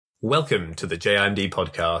Welcome to the JIMD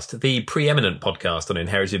podcast, the preeminent podcast on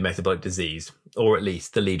inherited metabolic disease, or at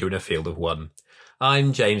least the leader in a field of one.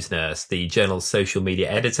 I'm James Nurse, the journal's social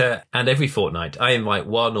media editor, and every fortnight I invite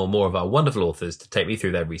one or more of our wonderful authors to take me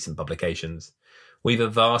through their recent publications. We've a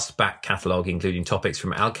vast back catalogue including topics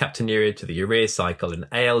from alkaptonuria to the urea cycle and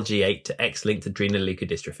ALG8 to X-linked adrenal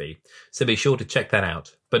leukodystrophy, so be sure to check that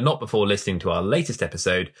out, but not before listening to our latest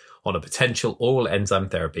episode on a potential oral enzyme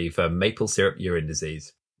therapy for maple syrup urine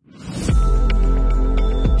disease.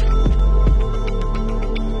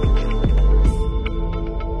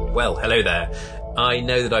 Well, hello there. I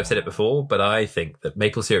know that I've said it before, but I think that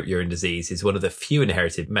maple syrup urine disease is one of the few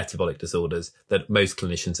inherited metabolic disorders that most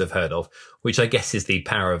clinicians have heard of, which I guess is the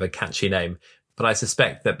power of a catchy name. But I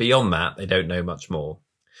suspect that beyond that, they don't know much more.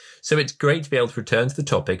 So it's great to be able to return to the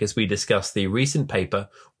topic as we discuss the recent paper,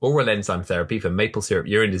 Oral Enzyme Therapy for Maple Syrup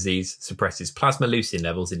Urine Disease Suppresses Plasma Leucine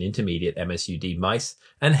Levels in Intermediate MSUD Mice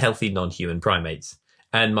and Healthy Non-Human Primates.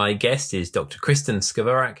 And my guest is Dr. Kristen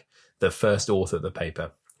Skvorak, the first author of the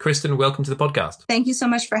paper. Kristen, welcome to the podcast. Thank you so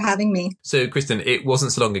much for having me. So, Kristen, it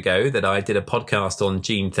wasn't so long ago that I did a podcast on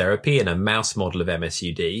gene therapy in a mouse model of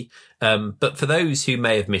MSUD. But for those who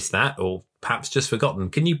may have missed that or perhaps just forgotten,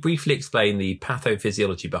 can you briefly explain the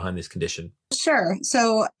pathophysiology behind this condition? Sure.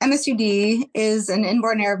 So MSUD is an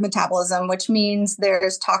inborn error of metabolism, which means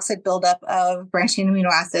there's toxic buildup of branched-chain amino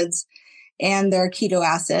acids and their keto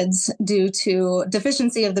acids due to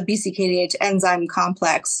deficiency of the BCKDH enzyme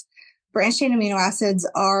complex. Branched-chain amino acids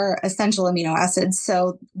are essential amino acids,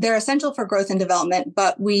 so they're essential for growth and development,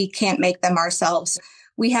 but we can't make them ourselves.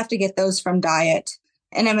 We have to get those from diet.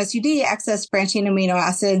 In MSUD, excess branched-chain amino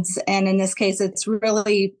acids, and in this case, it's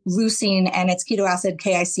really leucine and its keto acid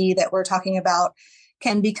KIC that we're talking about,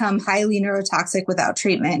 can become highly neurotoxic without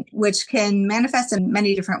treatment, which can manifest in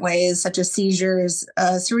many different ways, such as seizures,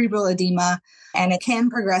 cerebral edema, and it can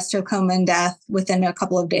progress to coma and death within a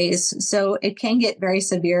couple of days. So it can get very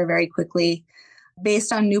severe very quickly.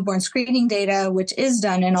 Based on newborn screening data, which is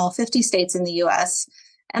done in all 50 states in the U.S.,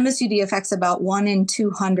 MSUD affects about 1 in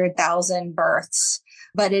 200,000 births,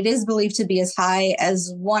 but it is believed to be as high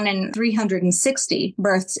as 1 in 360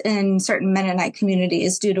 births in certain Mennonite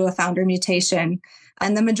communities due to a founder mutation.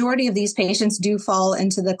 And the majority of these patients do fall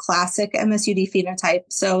into the classic MSUD phenotype.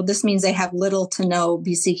 So this means they have little to no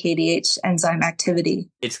BCKDH enzyme activity.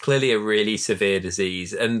 It's clearly a really severe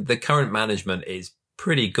disease, and the current management is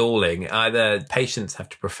pretty galling. Either patients have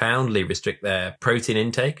to profoundly restrict their protein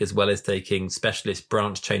intake as well as taking specialist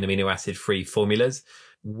branched-chain amino acid-free formulas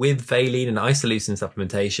with valine and isoleucine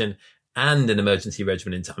supplementation and an emergency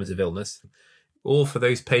regimen in times of illness. Or for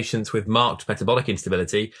those patients with marked metabolic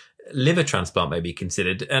instability, liver transplant may be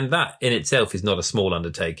considered, and that in itself is not a small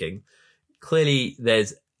undertaking. Clearly,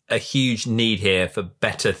 there's a huge need here for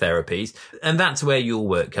better therapies, and that's where your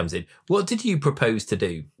work comes in. What did you propose to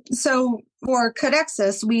do? So for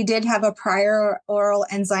Codexis, we did have a prior oral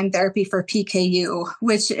enzyme therapy for PKU,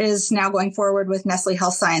 which is now going forward with Nestle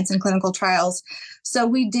Health Science in clinical trials. So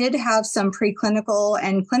we did have some preclinical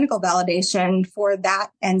and clinical validation for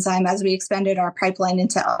that enzyme as we expanded our pipeline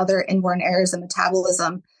into other inborn errors of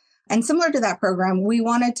metabolism. And similar to that program, we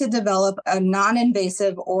wanted to develop a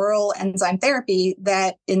non-invasive oral enzyme therapy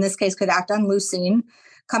that, in this case, could act on leucine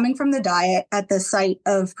coming from the diet at the site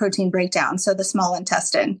of protein breakdown, so the small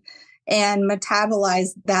intestine, and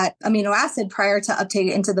metabolize that amino acid prior to uptake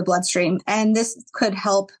into the bloodstream. And this could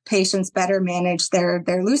help patients better manage their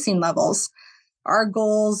leucine levels. Our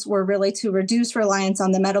goals were really to reduce reliance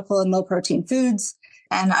on the medical and low protein foods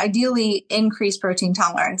and ideally increase protein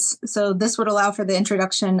tolerance. So this would allow for the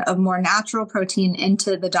introduction of more natural protein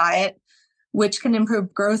into the diet, which can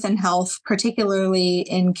improve growth and health, particularly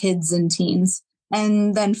in kids and teens.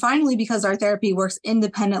 And then finally, because our therapy works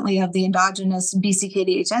independently of the endogenous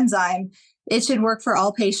BCKDH enzyme, it should work for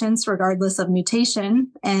all patients regardless of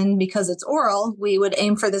mutation. And because it's oral, we would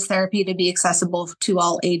aim for this therapy to be accessible to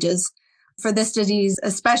all ages. For this disease,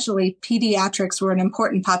 especially pediatrics were an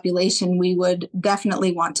important population we would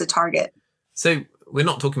definitely want to target. So we're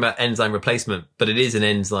not talking about enzyme replacement, but it is an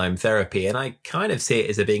enzyme therapy. And I kind of see it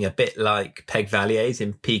as being a bit like peg-valiase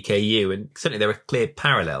in PKU. And certainly there are clear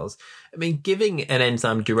parallels. I mean, giving an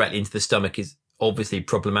enzyme directly into the stomach is obviously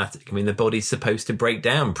problematic. I mean, the body's supposed to break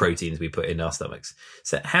down proteins we put in our stomachs.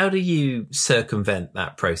 So how do you circumvent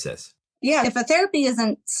that process? Yeah, if a therapy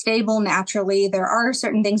isn't stable naturally, there are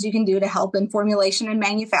certain things you can do to help in formulation and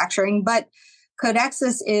manufacturing, but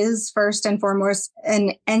Codexis is first and foremost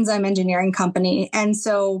an enzyme engineering company. And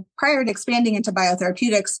so prior to expanding into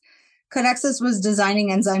biotherapeutics, Codexis was designing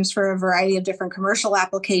enzymes for a variety of different commercial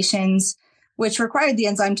applications, which required the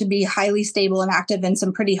enzyme to be highly stable and active in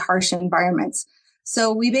some pretty harsh environments.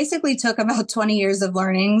 So we basically took about 20 years of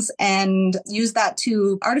learnings and used that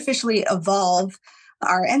to artificially evolve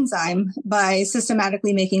our enzyme by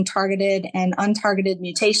systematically making targeted and untargeted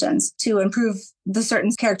mutations to improve the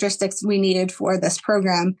certain characteristics we needed for this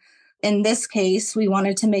program. In this case, we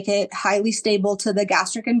wanted to make it highly stable to the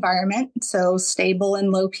gastric environment, so stable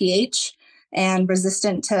in low pH and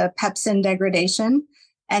resistant to pepsin degradation,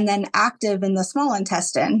 and then active in the small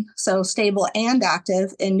intestine, so stable and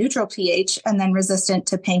active in neutral pH, and then resistant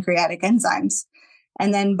to pancreatic enzymes.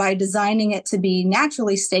 And then by designing it to be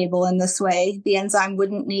naturally stable in this way, the enzyme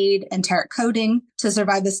wouldn't need enteric coating to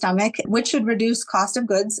survive the stomach, which should reduce cost of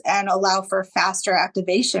goods and allow for faster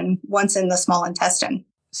activation once in the small intestine.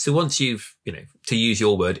 So once you've, to use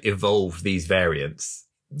your word, evolved these variants,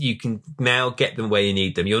 you can now get them where you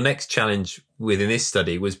need them. Your next challenge within this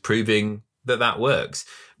study was proving that works.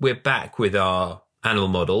 We're back with our animal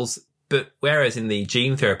models, but whereas in the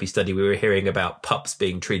gene therapy study, we were hearing about pups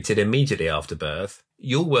being treated immediately after birth,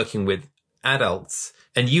 you're working with adults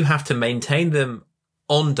and you have to maintain them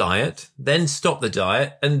on diet, then stop the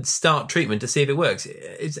diet and start treatment to see if it works.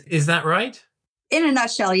 Is that right? In a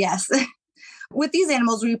nutshell, yes. With these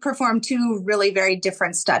animals, we performed two really very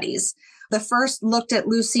different studies. The first looked at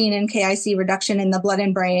leucine and KIC reduction in the blood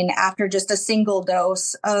and brain after just a single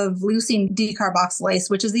dose of leucine decarboxylase,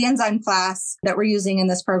 which is the enzyme class that we're using in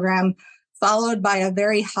this program, followed by a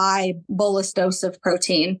very high bolus dose of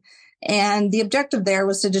protein. And the objective there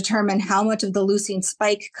was to determine how much of the leucine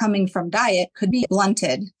spike coming from diet could be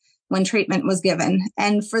blunted when treatment was given.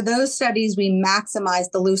 And for those studies, we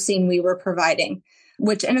maximized the leucine we were providing,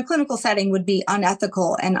 which in a clinical setting would be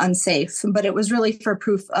unethical and unsafe, but it was really for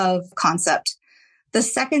proof of concept. The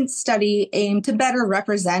second study aimed to better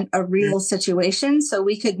represent a real situation so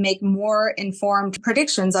we could make more informed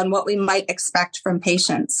predictions on what we might expect from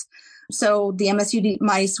patients. So the MSUD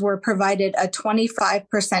mice were provided a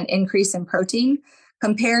 25% increase in protein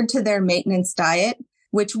compared to their maintenance diet,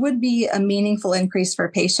 which would be a meaningful increase for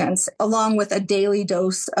patients, along with a daily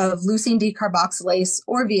dose of leucine decarboxylase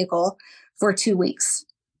or vehicle for 2 weeks.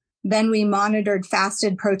 Then we monitored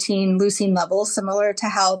fasted protein leucine levels, similar to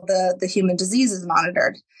how the human disease is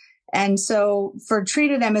monitored. And so for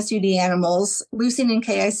treated MSUD animals, leucine and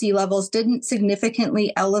KIC levels didn't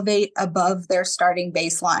significantly elevate above their starting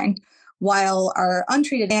baseline, while our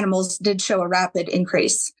untreated animals did show a rapid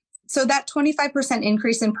increase. So that 25%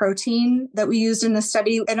 increase in protein that we used in the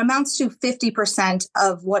study, it amounts to 50%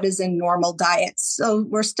 of what is in normal diets. So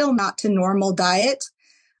we're still not to normal diet.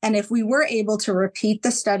 And if we were able to repeat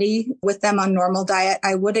the study with them on normal diet,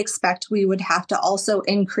 I would expect we would have to also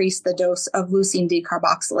increase the dose of leucine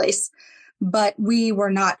decarboxylase. But we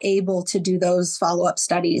were not able to do those follow-up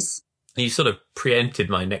studies. You sort of preempted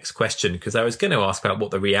my next question because I was going to ask about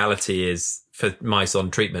what the reality is for mice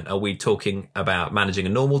on treatment. Are we talking about managing a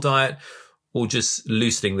normal diet or just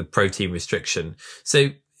loosening the protein restriction? So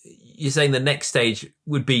you're saying the next stage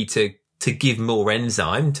would be to give more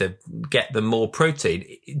enzyme to get them more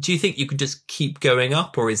protein. Do you think you could just keep going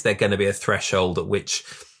up, or is there going to be a threshold at which,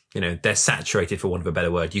 they're saturated, for want of a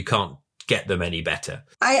better word? You can't get them any better.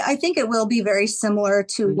 I think it will be very similar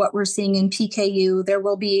to what we're seeing in PKU. There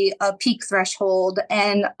will be a peak threshold,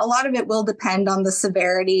 and a lot of it will depend on the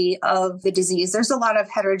severity of the disease. There's a lot of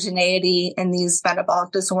heterogeneity in these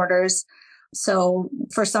metabolic disorders. So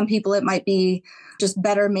for some people, it might be just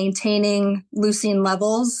better maintaining leucine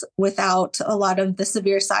levels without a lot of the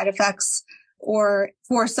severe side effects. Or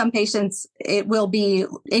for some patients, it will be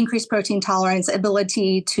increased protein tolerance,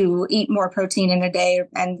 ability to eat more protein in a day,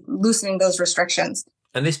 and loosening those restrictions.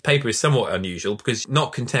 And this paper is somewhat unusual because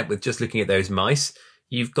not content with just looking at those mice,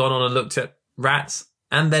 you've gone on and looked at rats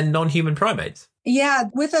and then non-human primates. Yeah,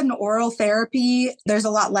 with an oral therapy, there's a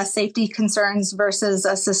lot less safety concerns versus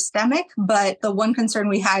a systemic. But the one concern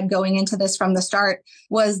we had going into this from the start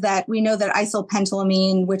was that we know that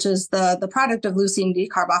isopentalamine, which is the product of leucine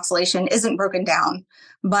decarboxylation, isn't broken down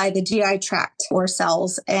by the GI tract or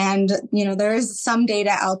cells. And, there is some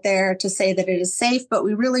data out there to say that it is safe, but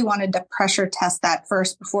we really wanted to pressure test that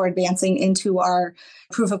first before advancing into our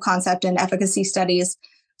proof of concept and efficacy studies.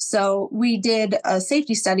 So we did a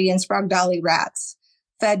safety study in Sprague-Dawley rats,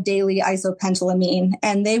 fed daily isopentalamine,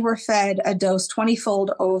 and they were fed a dose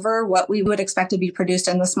 20-fold over what we would expect to be produced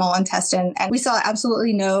in the small intestine. And we saw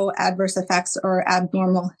absolutely no adverse effects or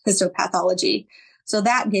abnormal histopathology. So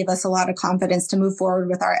that gave us a lot of confidence to move forward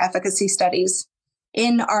with our efficacy studies.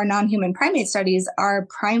 In our non-human primate studies, our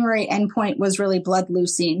primary endpoint was really blood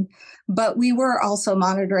leucine, but we were also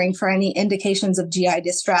monitoring for any indications of GI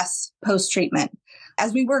distress post-treatment.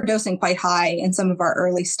 as we were dosing quite high in some of our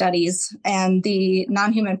early studies, and the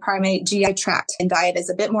non-human primate GI tract and diet is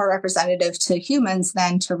a bit more representative to humans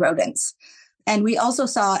than to rodents. And we also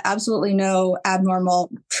saw absolutely no abnormal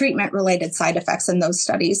treatment-related side effects in those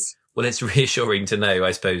studies. Well, it's reassuring to know,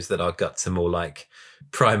 I suppose, that our guts are more like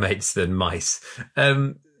primates than mice.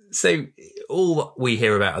 So all we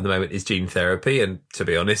hear about at the moment is gene therapy. And to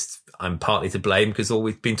be honest, I'm partly to blame because all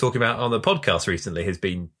we've been talking about on the podcast recently has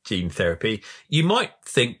been gene therapy. You might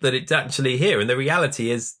think that it's actually here. And the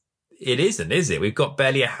reality is it isn't, is it? We've got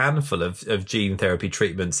barely a handful of gene therapy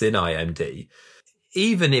treatments in IMD.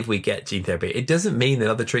 Even if we get gene therapy, it doesn't mean that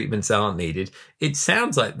other treatments aren't needed. It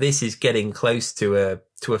sounds like this is getting close to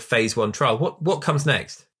a phase 1 trial. What comes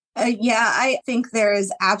next? I think there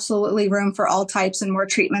is absolutely room for all types and more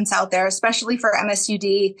treatments out there, especially for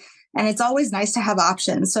MSUD. And it's always nice to have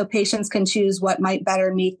options so patients can choose what might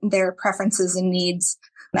better meet their preferences and needs.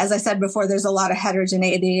 As I said before, there's a lot of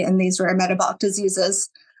heterogeneity in these rare metabolic diseases.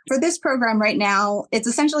 For this program right now, it's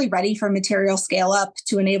essentially ready for material scale up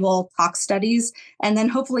to enable tox studies and then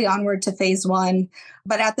hopefully onward to phase 1.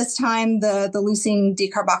 But at this time, the leucine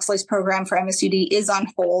decarboxylase program for MSUD is on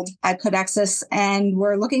hold at Codexis, and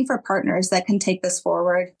we're looking for partners that can take this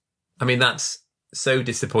forward. I mean, that's so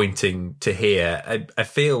disappointing to hear. I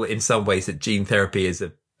feel in some ways that gene therapy is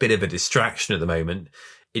a bit of a distraction at the moment.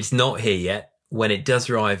 It's not here yet. When it does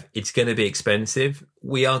arrive, it's going to be expensive.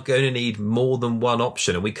 We are going to need more than one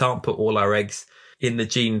option, and we can't put all our eggs in the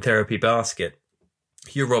gene therapy basket.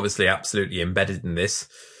 You're obviously absolutely embedded in this.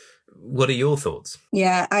 What are your thoughts?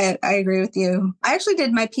 Yeah, I agree with you. I actually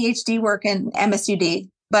did my PhD work in MSUD,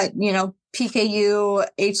 but, PKU,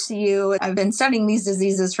 HCU, I've been studying these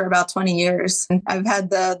diseases for about 20 years. I've had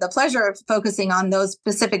the pleasure of focusing on those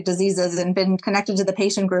specific diseases and been connected to the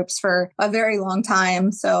patient groups for a very long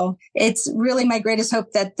time. So it's really my greatest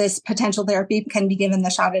hope that this potential therapy can be given the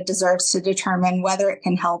shot it deserves to determine whether it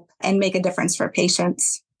can help and make a difference for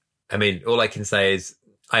patients. I mean, all I can say is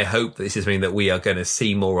I hope that this is something that we are going to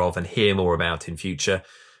see more of and hear more about in future.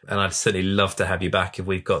 And I'd certainly love to have you back if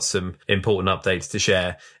we've got some important updates to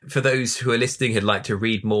share. For those who are listening who'd like to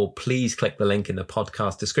read more, please click the link in the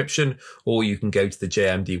podcast description, or you can go to the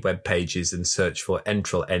JMD web pages and search for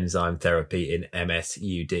enteral enzyme therapy in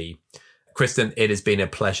MSUD. Kristen, it has been a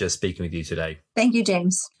pleasure speaking with you today. Thank you,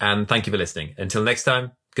 James. And thank you for listening. Until next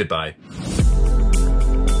time, goodbye.